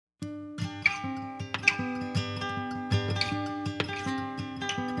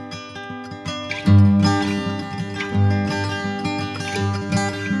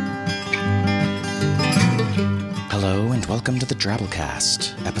Welcome to the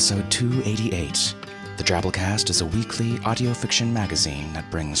Drabblecast, episode 288. The Drabblecast is a weekly audio fiction magazine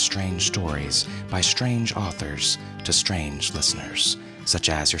that brings strange stories by strange authors to strange listeners, such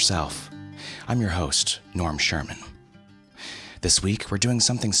as yourself. I'm your host, Norm Sherman. This week, we're doing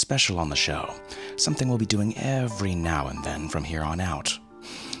something special on the show, something we'll be doing every now and then from here on out.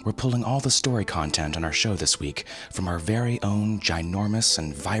 We're pulling all the story content on our show this week from our very own ginormous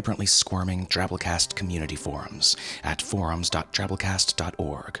and vibrantly squirming Drabblecast community forums at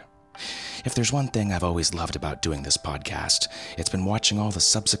forums.drabblecast.org. If there's one thing I've always loved about doing this podcast, it's been watching all the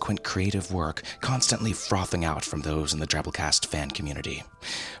subsequent creative work constantly frothing out from those in the Drabblecast fan community.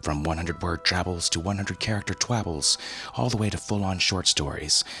 From 100-word drabbles to 100-character twabbles, all the way to full-on short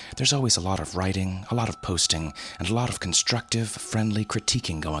stories, there's always a lot of writing, a lot of posting, and a lot of constructive, friendly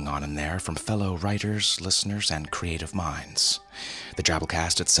critiquing going on in there from fellow writers, listeners, and creative minds. The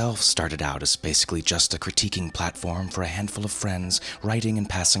Drabblecast itself started out as basically just a critiquing platform for a handful of friends writing and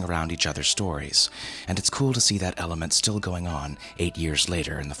passing around each other's stories, and it's cool to see that element still going on 8 years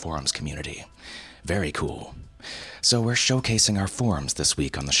later in the forums community. Very cool. So we're showcasing our forums this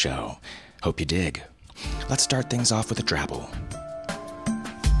week on the show. Hope you dig. Let's start things off with a drabble.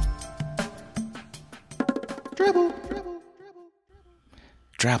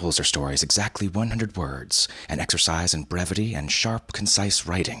 Drabbles are stories exactly 100 words, an exercise in brevity and sharp, concise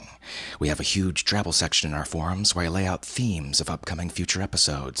writing. We have a huge drabble section in our forums where I lay out themes of upcoming future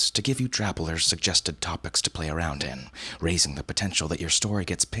episodes to give you drabblers suggested topics to play around in, raising the potential that your story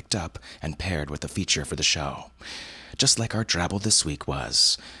gets picked up and paired with a feature for the show. Just like our drabble this week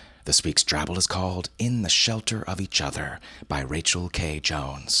was. This week's drabble is called In the Shelter of Each Other by Rachel K.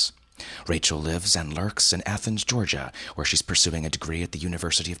 Jones. Rachel lives and lurks in Athens, Georgia, where she's pursuing a degree at the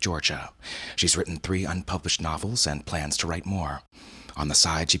University of Georgia. She's written 3 unpublished novels and plans to write more. On the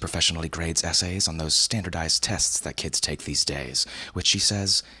side, she professionally grades essays on those standardized tests that kids take these days, which she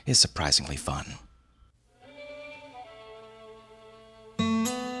says is surprisingly fun.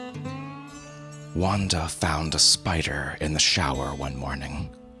 Wanda found a spider in the shower one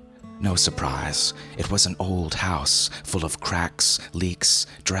morning. No surprise, it was an old house full of cracks, leaks,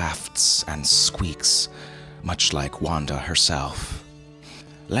 drafts, and squeaks, much like Wanda herself.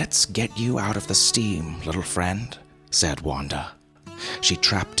 "Let's get you out of the steam, little friend," said Wanda. She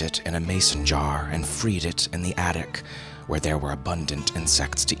trapped it in a mason jar and freed it in the attic, where there were abundant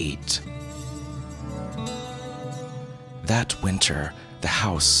insects to eat. That winter, the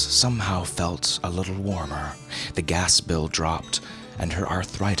house somehow felt a little warmer. The gas bill dropped, and her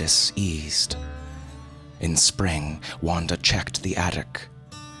arthritis eased. In spring, Wanda checked the attic.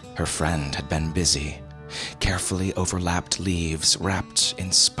 Her friend had been busy. Carefully overlapped leaves wrapped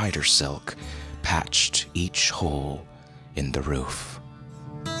in spider silk patched each hole in the roof.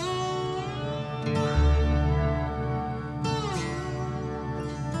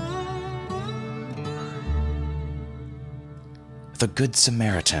 The Good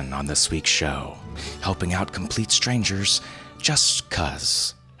Samaritan on this week's show, helping out complete strangers just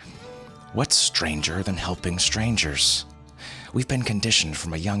 'cause. What's stranger than helping strangers? We've been conditioned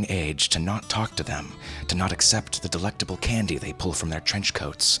from a young age to not talk to them, to not accept the delectable candy they pull from their trench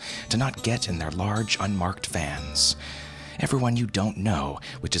coats, to not get in their large, unmarked vans. Everyone you don't know,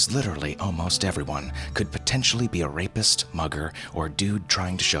 which is literally almost everyone, could potentially be a rapist, mugger, or dude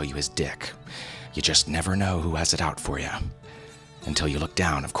trying to show you his dick. You just never know who has it out for you. Until you look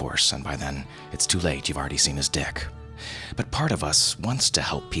down, of course, and by then, it's too late, you've already seen his dick. But part of us wants to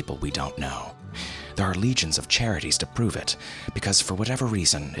help people we don't know. There are legions of charities to prove it, because for whatever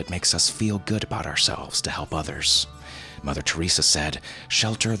reason, it makes us feel good about ourselves to help others. Mother Teresa said,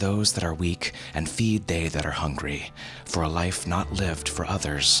 "Shelter those that are weak, and feed they that are hungry, for a life not lived for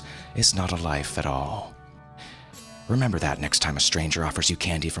others is not a life at all." Remember that next time a stranger offers you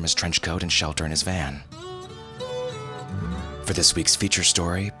candy from his trench coat and shelter in his van. For this week's feature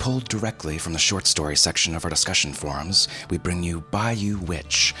story, pulled directly from the short story section of our discussion forums, we bring you Bayou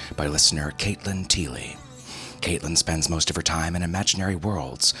Witch by listener Caitlin Teely. Caitlin spends most of her time in imaginary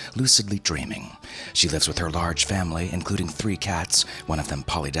worlds, lucidly dreaming. She lives with her large family, including 3 cats, one of them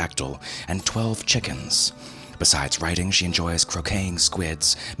polydactyl, and 12 chickens. Besides writing, she enjoys croqueting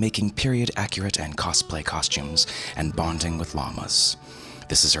squids, making period-accurate and cosplay costumes, and bonding with llamas.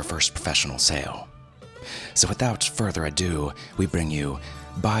 This is her first professional sale. So without further ado, we bring you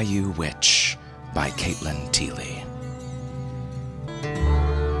Bayou Witch by Caitlin Teely.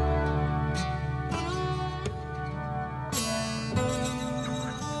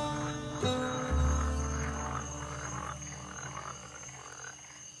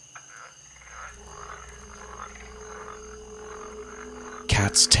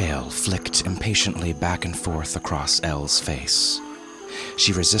 Cat's tail flicked impatiently back and forth across Elle's face.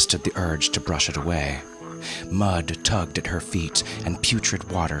 She resisted the urge to brush it away. Mud tugged at her feet, and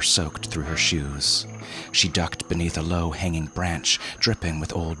putrid water soaked through her shoes. She ducked beneath a low-hanging branch, dripping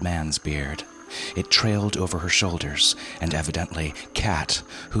with old man's beard. It trailed over her shoulders, and evidently Cat,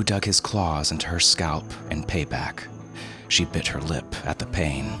 who dug his claws into her scalp in payback. She bit her lip at the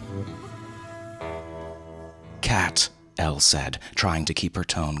pain. "Cat," Elle said, trying to keep her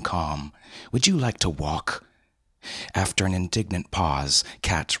tone calm, "would you like to walk?" After an indignant pause,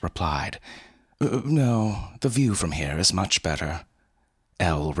 Cat replied, "No, the view from here is much better."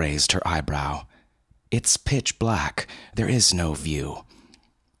 Elle raised her eyebrow. "It's pitch black. There is no view."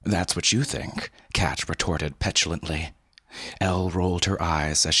 "That's what you think," Cat retorted petulantly. Elle rolled her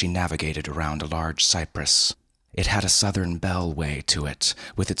eyes as she navigated around a large cypress. It had a southern bellway to it,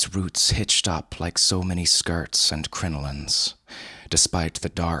 with its roots hitched up like so many skirts and crinolines. Despite the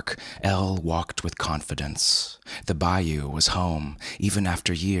dark, Elle walked with confidence. The Bayou was home, even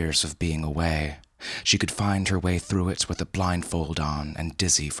after years of being away. She could find her way through it with a blindfold on and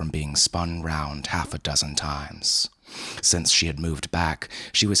dizzy from being spun round half a dozen times. Since she had moved back,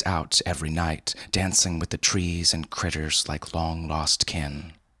 she was out every night, dancing with the trees and critters like long-lost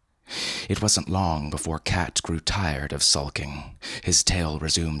kin. It wasn't long before Cat grew tired of sulking. His tail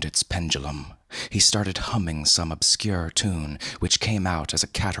resumed its pendulum. He started humming some obscure tune, which came out as a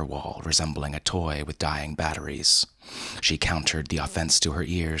caterwaul resembling a toy with dying batteries. She countered the offense to her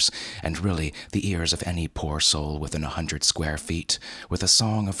ears, and really the ears of any poor soul within 100 square feet, with a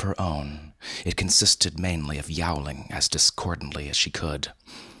song of her own. It consisted mainly of yowling as discordantly as she could.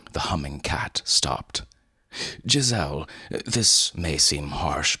 The humming cat stopped. "Giselle, this may seem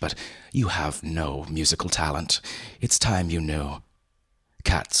harsh, but you have no musical talent. It's time you knew."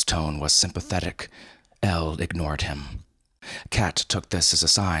 Cat's tone was sympathetic. Elle ignored him. Cat took this as a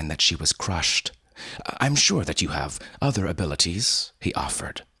sign that she was crushed. "I'm sure that you have other abilities," he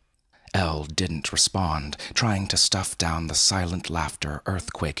offered. Elle didn't respond, trying to stuff down the silent laughter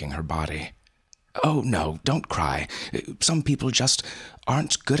earthquaking her body. "Oh, no, don't cry. Some people just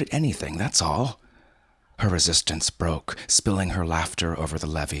aren't good at anything, that's all." Her resistance broke, spilling her laughter over the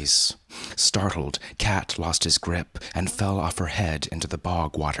levees. Startled, Cat lost his grip and fell off her head into the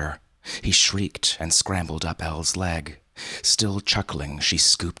bog water. He shrieked and scrambled up Elle's leg. Still chuckling, she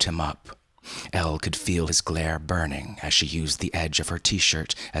scooped him up. Elle could feel his glare burning as she used the edge of her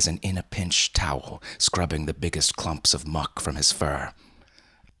t-shirt as an in-a-pinch towel, scrubbing the biggest clumps of muck from his fur.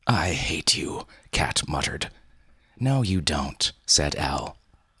 "I hate you," Cat muttered. "No, you don't," said Elle.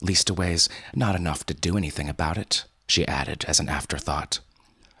 "Leastways, not enough to do anything about it," she added as an afterthought.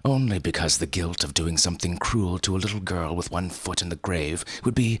 "Only because the guilt of doing something cruel to a little girl with one foot in the grave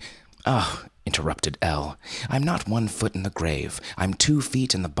would be—" "Ah," interrupted Elle, "I'm not 1 foot in the grave. I'm 2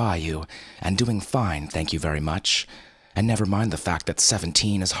 feet in the bayou, and doing fine, thank you very much. And never mind the fact that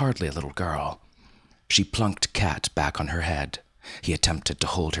 17 is hardly a little girl." She plunked Cat back on her head. He attempted to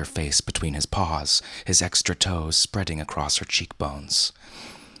hold her face between his paws, his extra toes spreading across her cheekbones.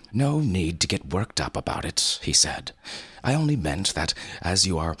 "No need to get worked up about it," he said. "I only meant that as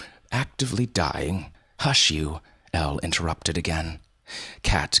you are actively dying—" "Hush you," Elle interrupted again.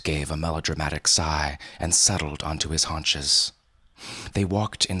 Cat gave a melodramatic sigh and settled onto his haunches. They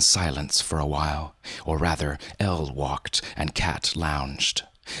walked in silence for a while, or rather, Elle walked and Cat lounged.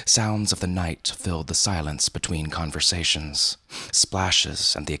 Sounds of the night filled the silence between conversations.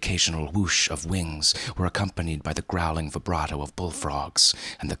 Splashes and the occasional whoosh of wings were accompanied by the growling vibrato of bullfrogs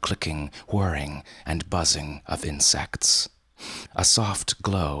and the clicking, whirring, and buzzing of insects. A soft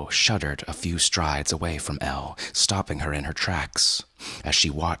glow shuddered a few strides away from Elle, stopping her in her tracks. As she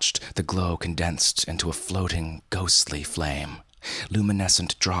watched, the glow condensed into a floating, ghostly flame.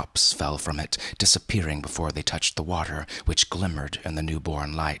 Luminescent drops fell from it, disappearing before they touched the water, which glimmered in the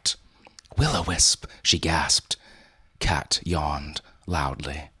newborn light. "Will-o-wisp!" she gasped. Cat yawned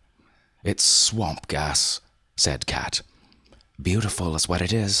loudly. "It's swamp gas," said Cat. "Beautiful is what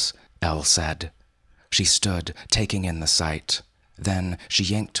it is," Elle said. She stood, taking in the sight. Then she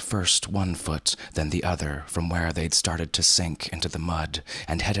yanked first one foot, then the other from where they'd started to sink into the mud,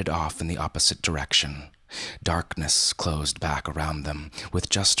 and headed off in the opposite direction. Darkness closed back around them, with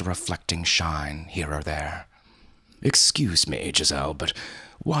just a reflecting shine here or there. "Excuse me, Giselle, but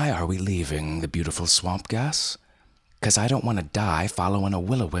why are we leaving the beautiful swamp gas?" "'Cause I don't want to die following a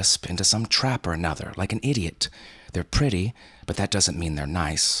will-o-wisp into some trap or another, like an idiot. They're pretty, but that doesn't mean they're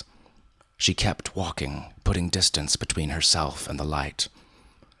nice." She kept walking, putting distance between herself and the light.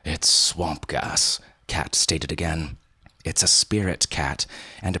 "It's swamp gas," Cat stated again. "It's a spirit, Cat,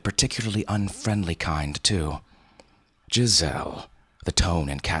 and a particularly unfriendly kind, too." "Giselle," The tone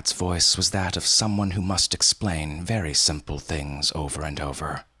in Kat's voice was that of someone who must explain very simple things over and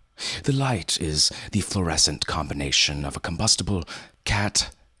over. The light is the fluorescent combination of a combustible Kat.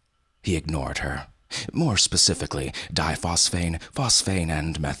 He ignored her. More specifically, diphosphane, phosphane,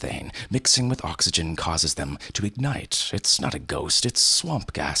 and methane. Mixing with oxygen causes them to ignite. It's not a ghost, it's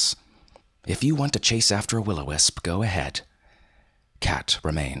swamp gas. If you want to chase after a will-o-wisp, go ahead. Kat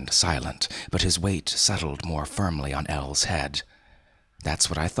remained silent, but his weight settled more firmly on Elle's head. That's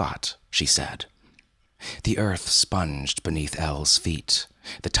what I thought, she said. The earth sponged beneath Elle's feet.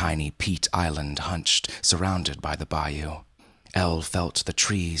 The tiny peat island hunched, surrounded by the bayou. Elle felt the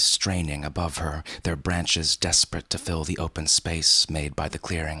trees straining above her, their branches desperate to fill the open space made by the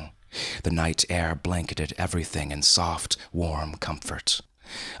clearing. The night air blanketed everything in soft, warm comfort.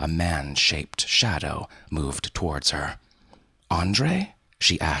 A man-shaped shadow moved towards her. "Andre?"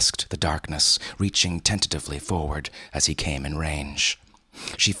 she asked the darkness, reaching tentatively forward as he came in range.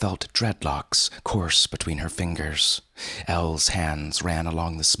 She felt dreadlocks course between her fingers. Elle's hands ran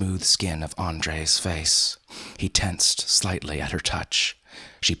along the smooth skin of Andre's face. He tensed slightly at her touch.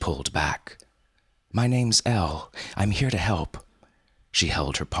 She pulled back. "My name's Elle. I'm here to help." She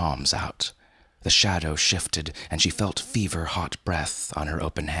held her palms out. The shadow shifted, and she felt fever-hot breath on her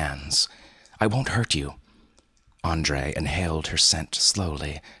open hands. "I won't hurt you." Andre inhaled her scent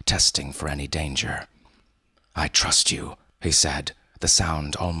slowly, testing for any danger. "I trust you," he said, the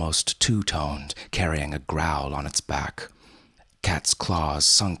sound almost two-toned, carrying a growl on its back. Kat's claws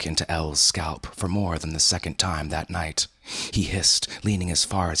sunk into Elle's scalp for more than the second time that night. He hissed, leaning as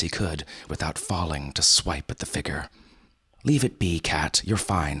far as he could, without falling to swipe at the figure. "Leave it be, Kat. You're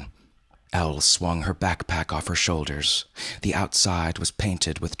fine." Elle swung her backpack off her shoulders. The outside was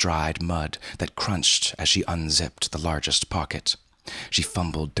painted with dried mud that crunched as she unzipped the largest pocket. She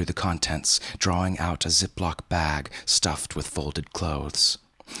fumbled through the contents, drawing out a Ziploc bag stuffed with folded clothes.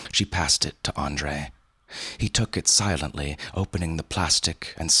 She passed it to Andre. He took it silently, opening the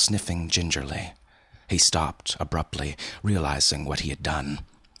plastic and sniffing gingerly. He stopped abruptly, realizing what he had done.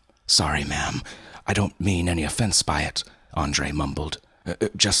 "Sorry, ma'am. I don't mean any offense by it," Andre mumbled.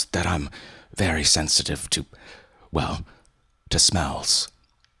 "Just that I'm very sensitive to smells."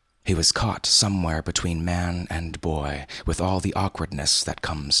 He was caught somewhere between man and boy, with all the awkwardness that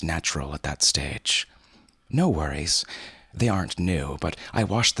comes natural at that stage. "No worries. They aren't new, but I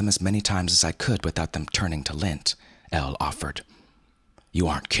washed them as many times as I could without them turning to lint," Elle offered. "You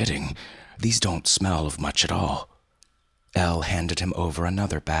aren't kidding. These don't smell of much at all." Elle handed him over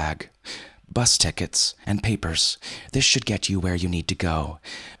another bag. "Bus tickets and papers. This should get you where you need to go.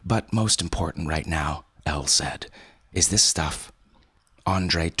 But most important right now," Elle said, "is this stuff."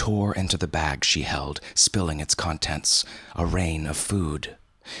 Andre tore into the bag she held, spilling its contents, a rain of food.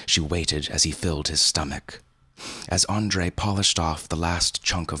 She waited as he filled his stomach. As Andre polished off the last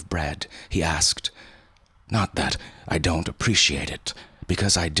chunk of bread, he asked, "Not that I don't appreciate it,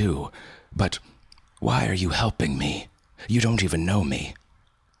 because I do, but why are you helping me? You don't even know me."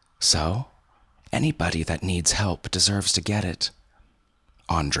 "So? Anybody that needs help deserves to get it."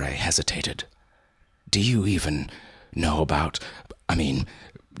 Andre hesitated. Do you even know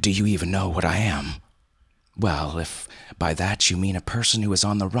what I am?" "Well, if by that you mean a person who is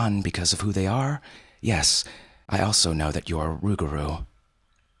on the run because of who they are, yes, I also know that you're Rougarou."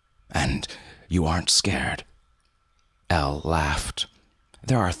 "And you aren't scared?" Elle laughed.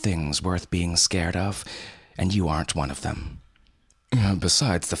 "There are things worth being scared of, and you aren't one of them."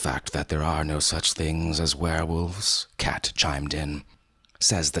 "Besides the fact that there are no such things as werewolves," Kat chimed in.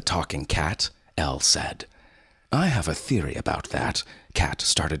 "Says the talking cat," Elle said. "I have a theory about that," Kat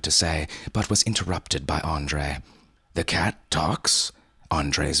started to say, but was interrupted by Andre. "The cat talks?"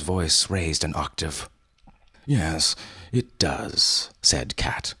 Andre's voice raised an octave. "Yes, it does," said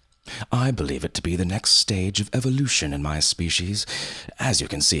Kat. "I believe it to be the next stage of evolution in my species. As you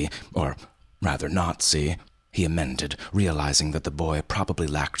can see, or rather not see," he amended, realizing that the boy probably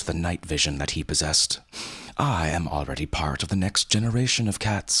lacked the night vision that he possessed. "I am already part of the next generation of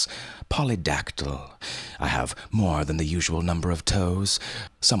cats, polydactyl. I have more than the usual number of toes.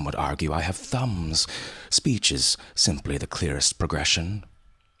 Some would argue I have thumbs. Speech is simply the clearest progression."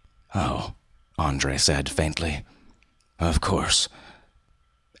 "Oh," Andre said faintly. "Of course."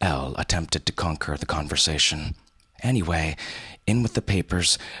 Elle attempted to conquer the conversation. "Anyway, in with the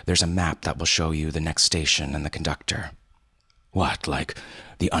papers, there's a map that will show you the next station and the conductor." "What, like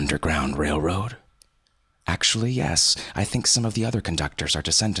the Underground Railroad?" "Actually, yes. I think some of the other conductors are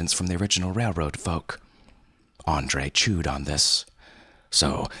descendants from the original railroad folk." Andre chewed on this.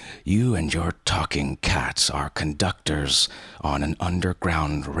 "So, you and your talking cat are conductors on an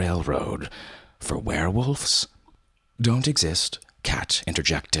underground railroad for werewolves?" "Don't exist," Kat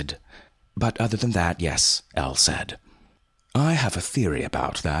interjected. But other than that, yes, Elle said. I have a theory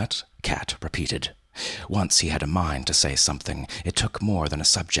about that, Kat repeated. Once he had a mind to say something, it took more than a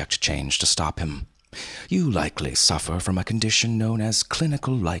subject change to stop him. You likely suffer from a condition known as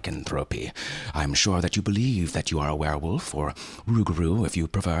clinical lycanthropy. I'm sure that you believe that you are a werewolf, or rougarou if you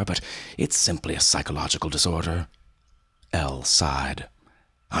prefer, but it's simply a psychological disorder. Elle sighed.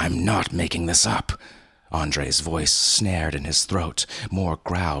 I'm not making this up. Andre's voice snared in his throat, more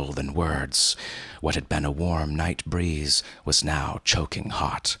growl than words. What had been a warm night breeze was now choking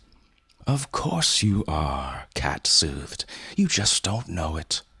hot. Of course you are, Kat soothed. You just don't know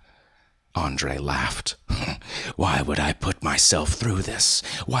it. Andre laughed. Why would I put myself through this?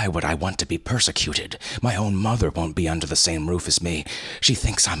 Why would I want to be persecuted? My own mother won't be under the same roof as me. She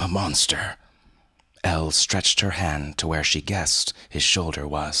thinks I'm a monster. Elle stretched her hand to where she guessed his shoulder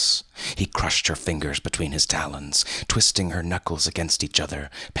was. He crushed her fingers between his talons, twisting her knuckles against each other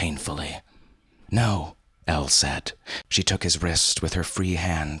painfully. No, Elle said. She took his wrist with her free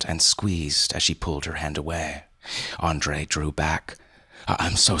hand and squeezed as she pulled her hand away. Andre drew back.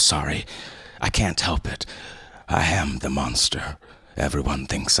 I'm so sorry. I can't help it. I am the monster. Everyone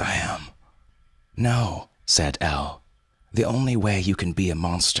thinks I am. No, said Elle. The only way you can be a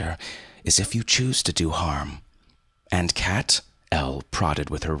monster is if you choose to do harm. And Kat, Elle prodded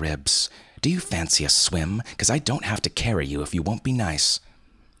with her ribs, do you fancy a swim? 'Cause I don't have to carry you if you won't be nice.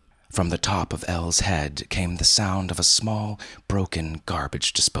 From the top of Elle's head came the sound of a small, broken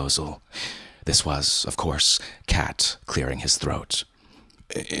garbage disposal. This was, of course, Kat clearing his throat.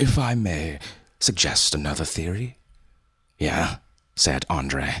 If I may suggest another theory? Yeah, said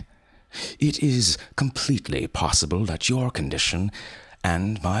Andre. It is completely possible that your condition,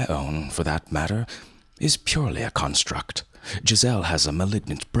 and my own for that matter, is purely a construct. Giselle has a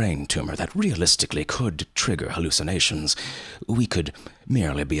malignant brain tumor that realistically could trigger hallucinations. We could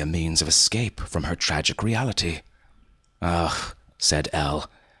merely be a means of escape from her tragic reality. Ugh, said Elle.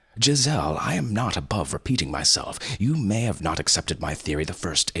 Giselle, I am not above repeating myself. You may have not accepted my theory the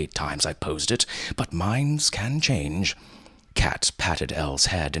first 8 times I posed it, but minds can change. Kat patted Elle's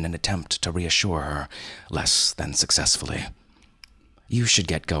head in an attempt to reassure her, less than successfully. You should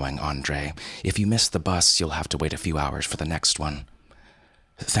get going, Andre. If you miss the bus, you'll have to wait a few hours for the next one.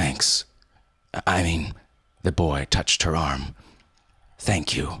 Thanks. The boy touched her arm.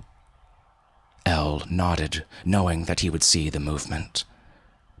 Thank you. Elle nodded, knowing that he would see the movement.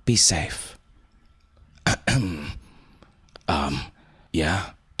 Be safe. Yeah,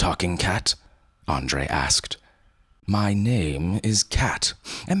 talking cat? Andre asked. My name is Cat.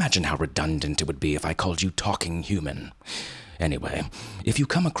 Imagine how redundant it would be if I called you talking human. Anyway, if you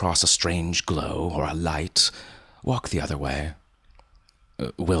come across a strange glow or a light, walk the other way.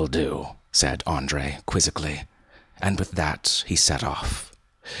 Will do, said Andre quizzically, and with that he set off.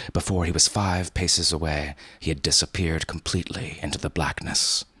 Before he was 5 paces away, he had disappeared completely into the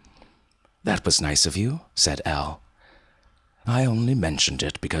blackness. That was nice of you, said Elle. I only mentioned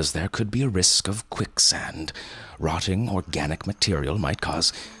it because there could be a risk of quicksand. Rotting organic material might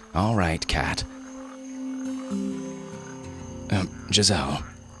cause... All right, Cat. Giselle,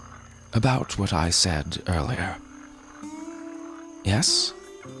 about what I said earlier. Yes?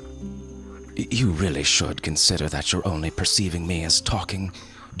 You really should consider that you're only perceiving me as talking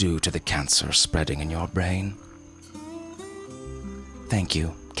due to the cancer spreading in your brain. Thank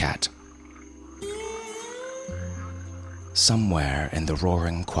you, Cat. Somewhere in the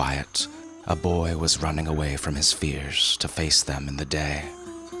roaring quiet, a boy was running away from his fears to face them in the day.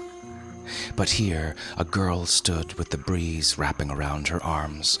 But here, a girl stood with the breeze wrapping around her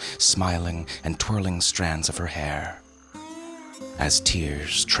arms, smiling and twirling strands of her hair, as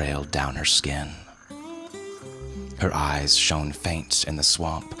tears trailed down her skin. Her eyes shone faint in the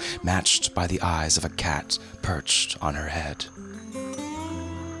swamp, matched by the eyes of a cat perched on her head.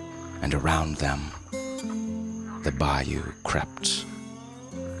 And around them, the bayou crept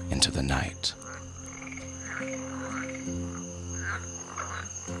into the night.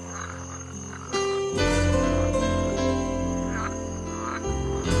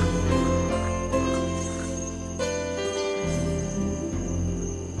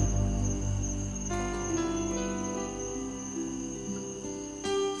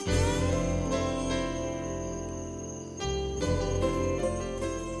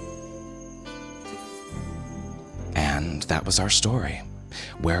 And that was our story.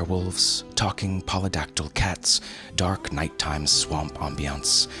 Werewolves, talking polydactyl cats, dark nighttime swamp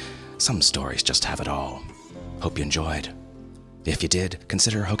ambiance. Some stories just have it all. Hope you enjoyed. If you did,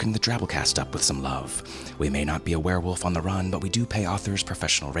 consider hooking the Drabblecast up with some love. We may not be a werewolf on the run, but we do pay authors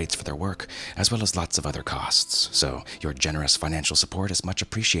professional rates for their work, as well as lots of other costs, so your generous financial support is much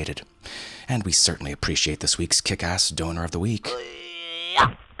appreciated. And we certainly appreciate this week's kick-ass donor of the week,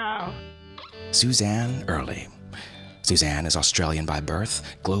 Suzanne Early. Suzanne is Australian by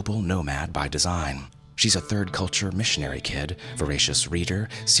birth, global nomad by design. She's a third culture missionary kid, voracious reader,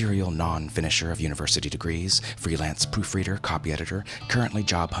 serial non-finisher of university degrees, freelance proofreader, copy editor, currently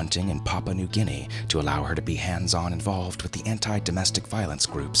job hunting in Papua New Guinea to allow her to be hands-on involved with the anti-domestic violence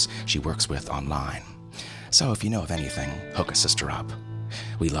groups she works with online. So if you know of anything, hook a sister up.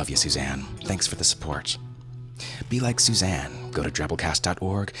 We love you, Suzanne. Thanks for the support. Be like Suzanne. Go to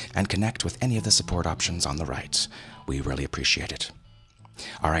Drabblecast.org and connect with any of the support options on the right. We really appreciate it.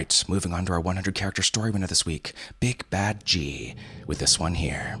 All right, moving on to our 100-character story winner this week, Big Bad G, with this one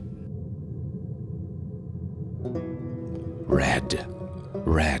here. Red.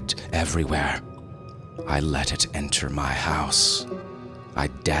 Red everywhere. I let it enter my house. I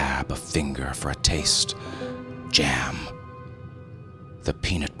dab a finger for a taste. Jam. The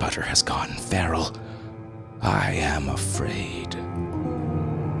peanut butter has gone feral. I am afraid.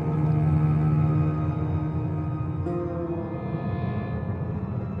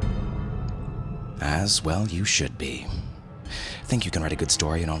 As well you should be. Think you can write a good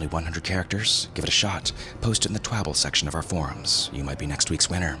story in only 100 characters? Give it a shot. Post it in the Twabble section of our forums. You might be next week's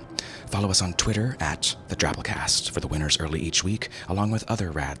winner. Follow us on Twitter at the Drabblecast for the winners early each week, along with other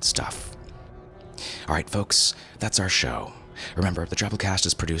rad stuff. All right, folks, that's our show. Remember, the Drabblecast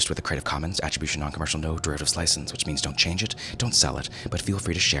is produced with a Creative Commons Attribution Non-Commercial No Derivatives license, which means don't change it, don't sell it, but feel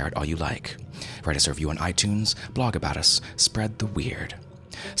free to share it all you like. Write us a review on iTunes, blog about us, spread the weird.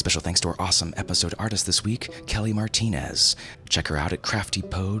 Special thanks to our awesome episode artist this week, Kelly Martinez. Check her out at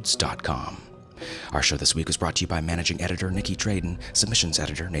craftypodes.com. Our show this week was brought to you by Managing Editor Nikki Drayden, Submissions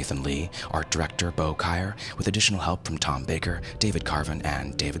Editor Nathan Lee, Art Director Bo Kyer, with additional help from Tom Baker, David Carvin,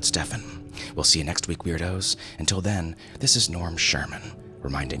 and David Steffen. We'll see you next week, weirdos. Until then, this is Norm Sherman,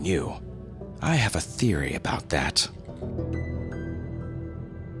 reminding you, I have a theory about that.